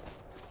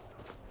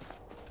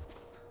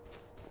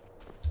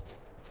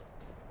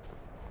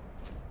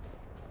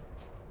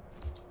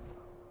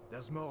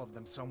 There's more of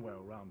them somewhere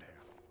around here.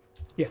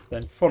 Yeah,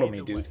 then follow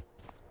me, dude.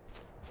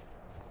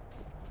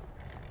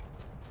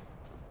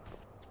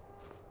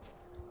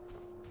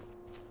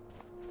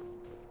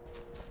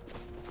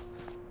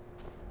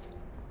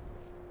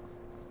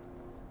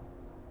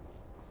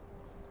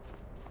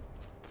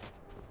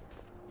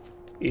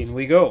 In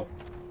we go.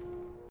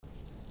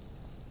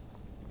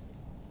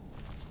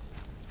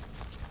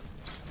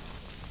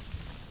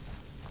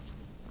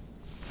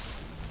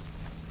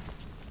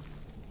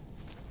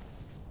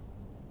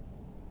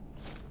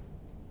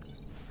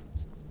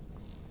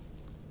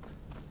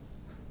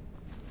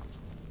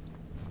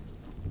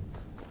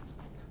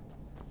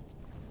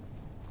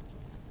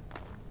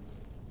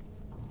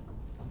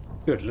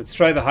 Good, let's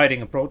try the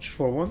hiding approach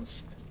for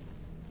once.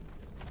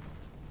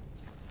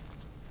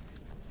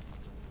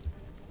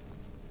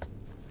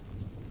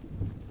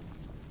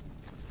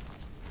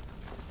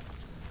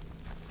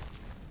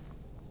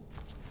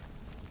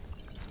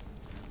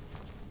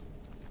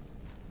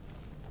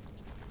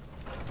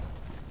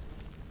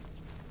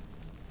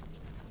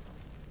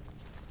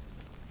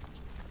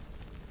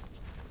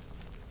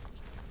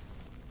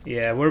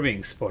 Yeah, we're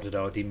being spotted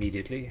out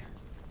immediately.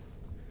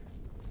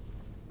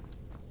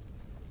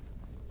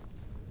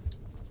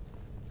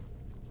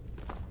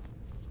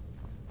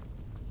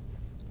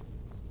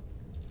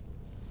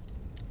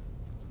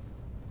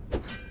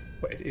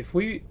 Wait, if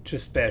we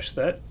just bash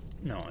that...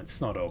 No, it's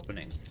not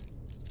opening.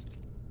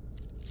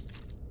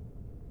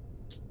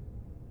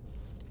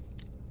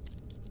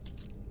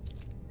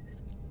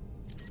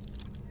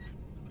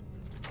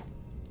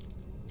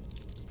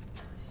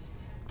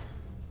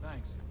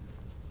 Thanks.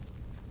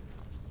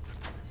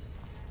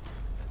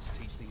 Let's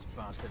teach these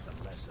bastards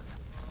a lesson.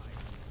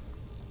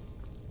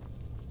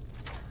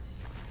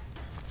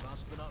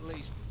 Last but not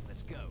least,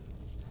 let's go.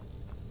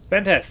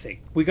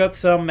 Fantastic. We got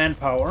some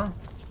manpower.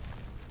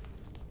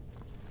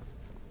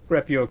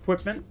 Grab your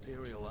equipment.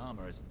 Imperial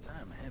armor is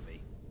damn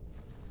heavy.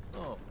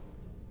 Oh.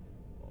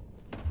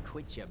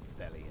 Quit your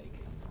belly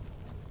aching.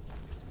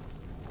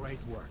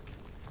 Great work.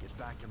 Get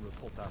back and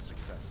report our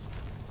success.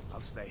 I'll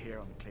stay here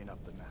and clean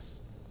up the mess.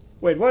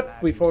 Wait, what?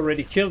 We've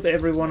already killed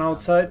everyone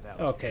outside?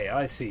 Okay,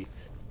 I see.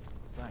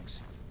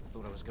 Thanks. I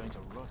thought I was going to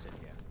rot in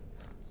here.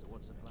 So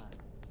what's the plan?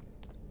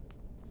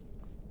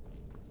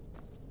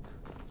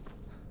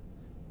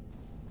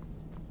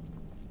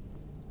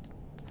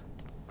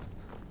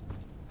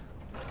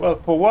 Well,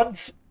 for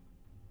once,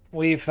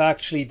 we've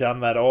actually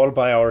done that all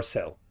by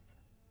ourselves.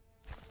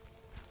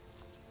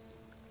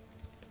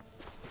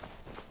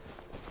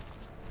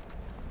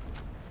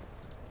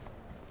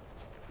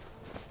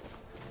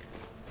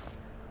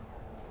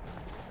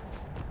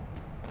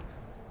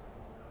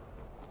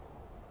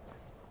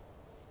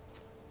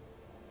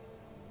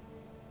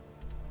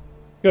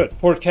 Good,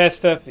 Fort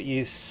Castav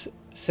is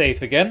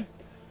safe again.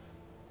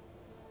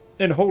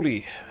 And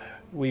holy,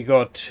 we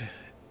got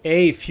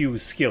a few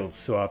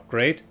skills to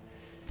upgrade.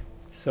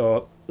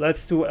 So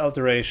let's do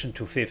Alteration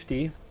to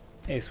 50,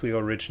 as we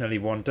originally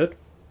wanted.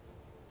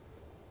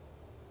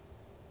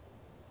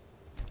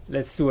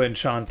 Let's do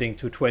Enchanting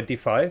to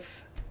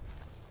 25,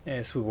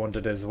 as we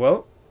wanted as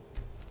well.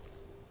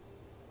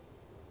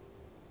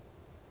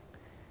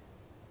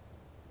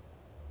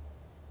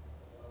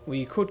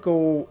 We could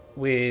go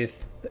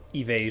with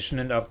Evasion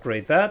and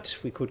upgrade that.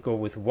 We could go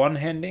with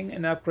One-Handing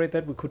and upgrade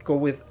that. We could go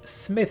with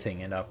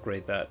Smithing and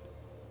upgrade that.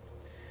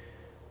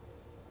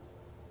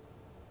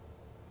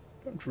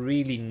 Don't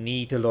really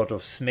need a lot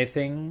of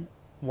smithing.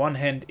 One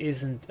hand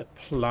isn't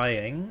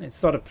applying.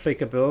 It's not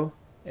applicable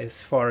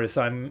as far as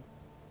I'm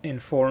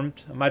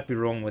informed. I might be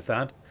wrong with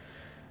that.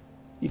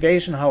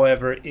 Evasion,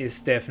 however,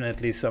 is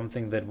definitely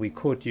something that we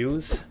could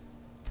use.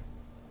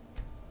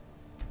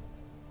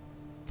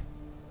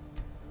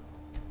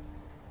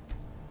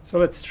 So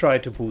let's try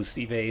to boost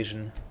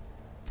evasion.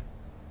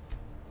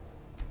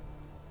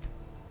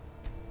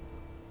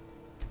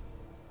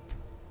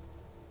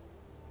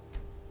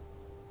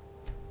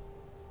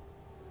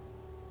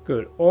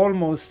 Good,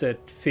 almost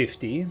at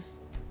 50.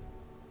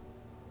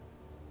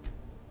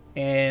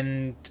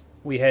 And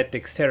we had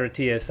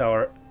dexterity as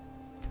our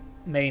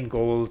main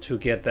goal to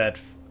get that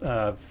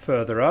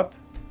further up.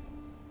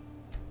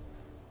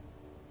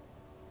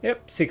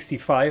 Yep,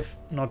 65,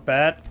 not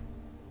bad.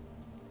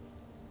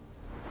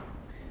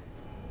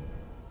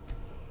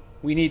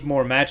 We need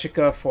more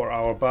magicka for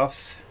our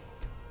buffs.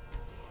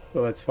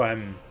 So that's why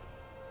I'm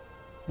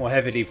more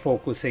heavily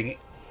focusing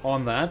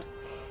on that.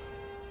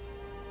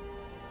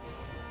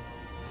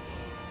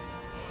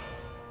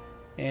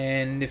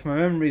 And if my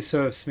memory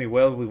serves me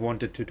well, we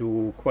wanted to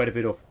do quite a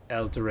bit of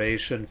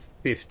alteration,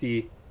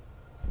 50.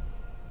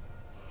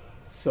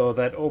 So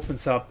that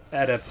opens up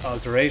adept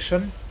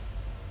alteration,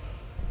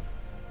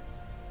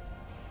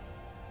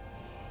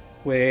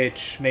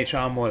 which Mage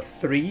Armor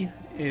 3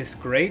 is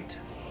great.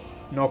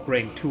 Knock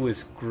rank 2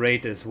 is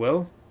great as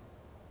well.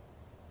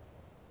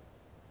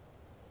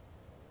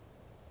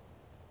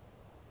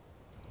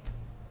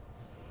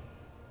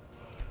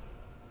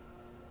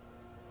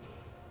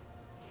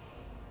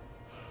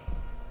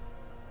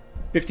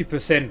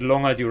 %50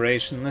 longer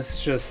duration. This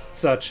is just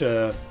such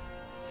a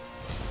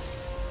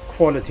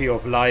quality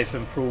of life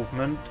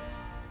improvement.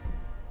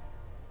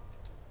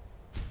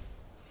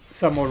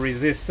 Some more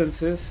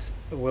resistances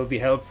will be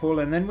helpful,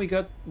 and then we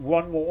got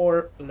one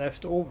more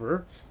left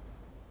over.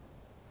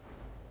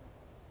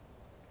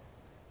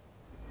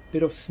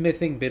 Bit of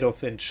smithing, bit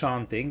of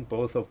enchanting,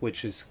 both of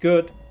which is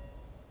good.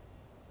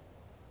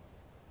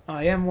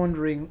 I am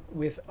wondering,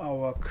 with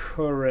our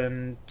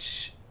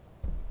current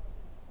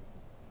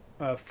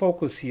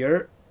focus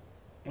here,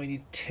 we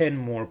need 10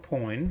 more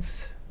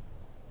points.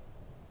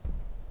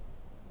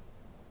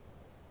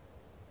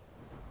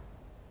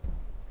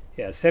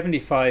 Yeah,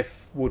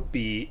 75 would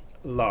be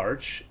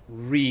large,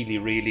 really,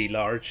 really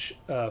large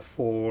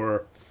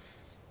for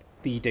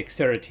the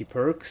dexterity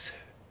perks.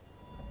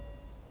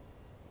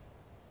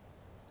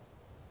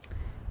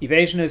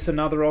 Evasion is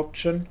another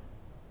option.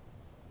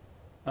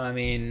 I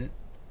mean,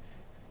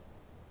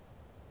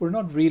 we're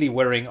not really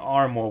wearing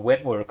armor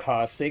when we're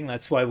casting.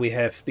 That's why we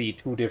have the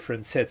two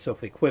different sets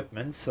of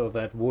equipment, so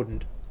that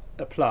wouldn't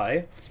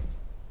apply.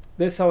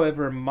 This,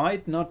 however,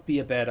 might not be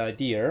a bad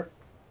idea.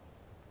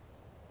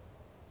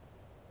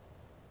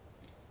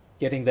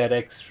 Getting that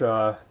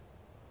extra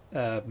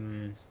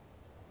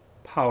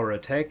power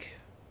attack.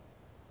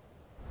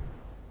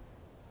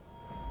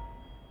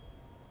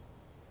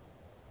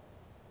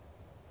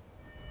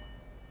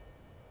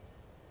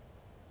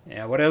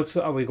 Yeah, what else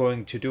are we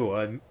going to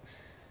do?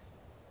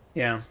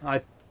 Yeah,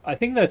 I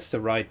think that's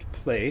the right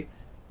play. I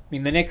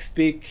mean, the next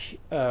big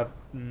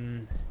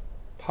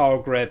power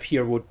grab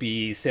here would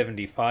be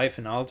 75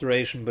 in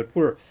alteration, but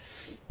we're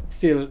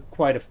still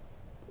quite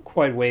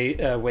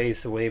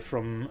ways away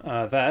from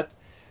that.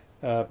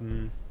 But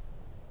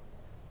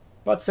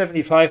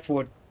 75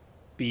 would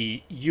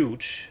be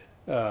huge.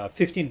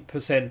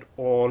 15%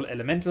 all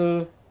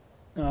elemental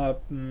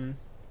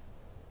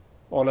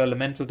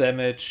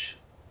damage.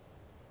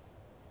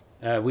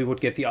 We would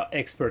get the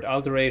expert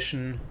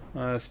alteration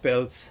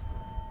spells,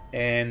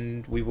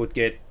 and we would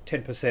get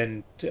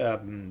 10%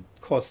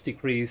 cost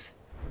decrease,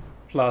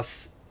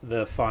 plus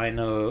the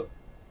final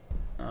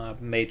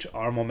Mage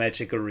Armor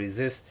Magical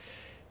Resist.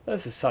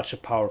 This is such a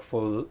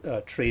powerful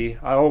tree.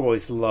 I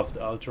always loved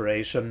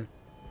Alteration.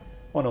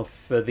 One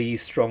of the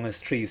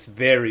strongest trees,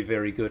 very,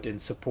 very good in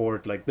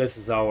support. Like, this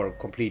is our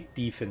complete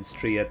defense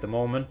tree at the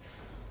moment.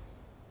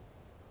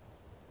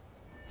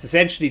 It's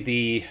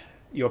essentially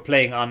you're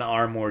playing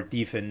unarmored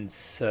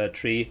defense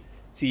tree.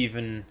 It's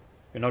even,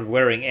 you're not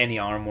wearing any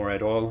armor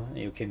at all.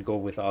 You can go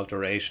with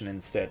Alteration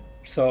instead.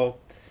 So,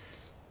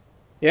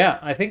 yeah,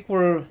 I think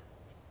we're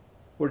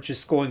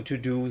just going to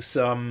do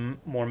some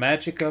more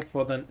Magicka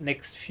for the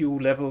next few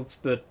levels,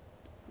 but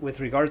with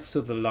regards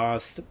to the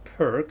last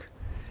perk,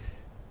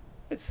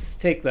 let's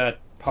take that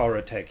power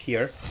attack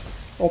here.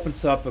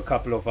 Opens up a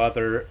couple of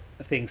other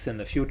things in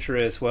the future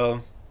as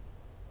well.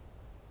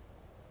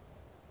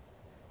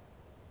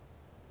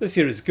 This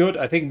here is good.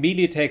 I think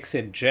melee attacks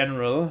in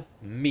general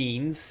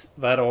means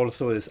that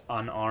also is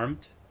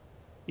unarmed.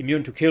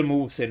 Immune to kill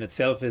moves in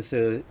itself is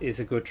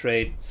a good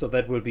trait, so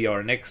that will be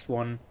our next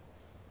one.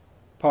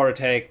 Power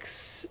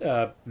attacks,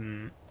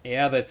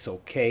 yeah, that's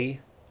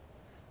okay.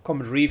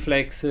 Combat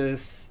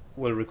reflexes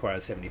will require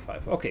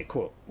 75. Okay,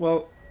 cool.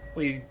 Well,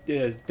 we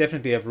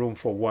definitely have room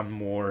for one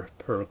more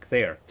perk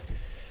there.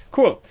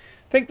 Cool.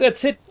 I think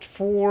that's it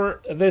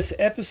for this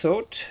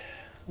episode.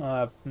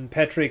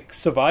 Patrick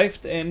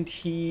survived and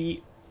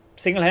he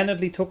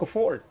single-handedly took a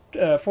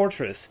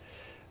fortress.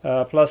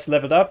 Plus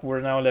leveled up.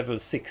 We're now level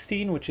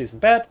 16, which isn't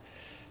bad.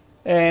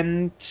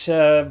 And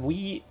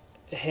we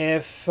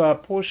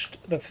have pushed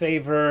the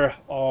favor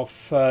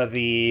of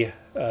the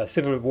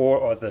Civil War,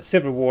 or the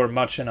Civil War,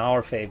 much in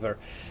our favor.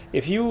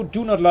 If you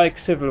do not like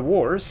Civil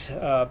Wars,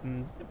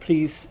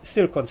 please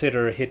still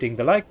consider hitting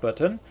the like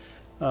button,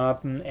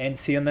 and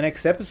see you in the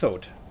next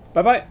episode.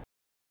 Bye bye.